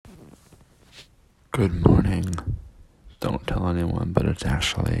Good morning. Don't tell anyone, but it's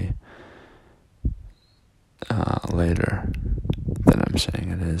actually later than I'm saying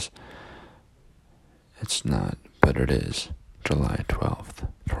it is. It's not, but it is July 12th,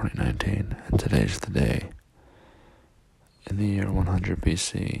 2019, and today's the day. In the year 100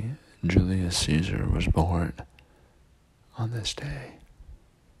 BC, Julius Cesar was born on this day.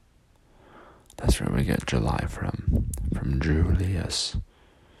 That's where we get July from Julius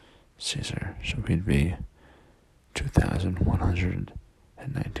Caesar. So we'd be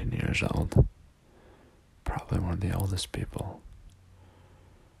 2,119 years old. Probably one of the oldest people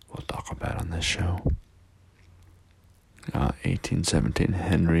we'll talk about on this show. 1817,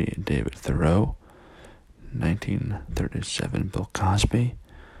 Henry David Thoreau. 1937, Bill Cosby.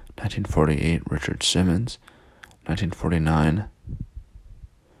 1948, Richard Simmons. 1949,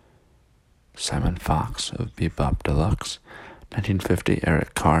 Simon Fox of Bebop Deluxe. 1950,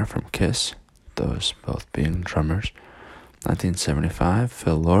 Eric Carr from Kiss, those both being drummers. 1975,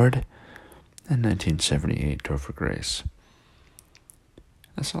 Phil Lord. And 1978, Topher Grace.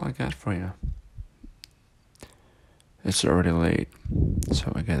 That's all I got for you. It's already late,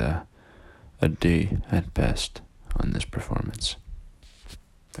 so I get a D at best on this performance.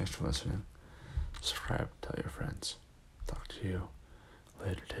 Thanks for listening. Subscribe, tell your friends. Talk to you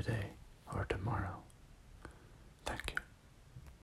later today or tomorrow. Thank you.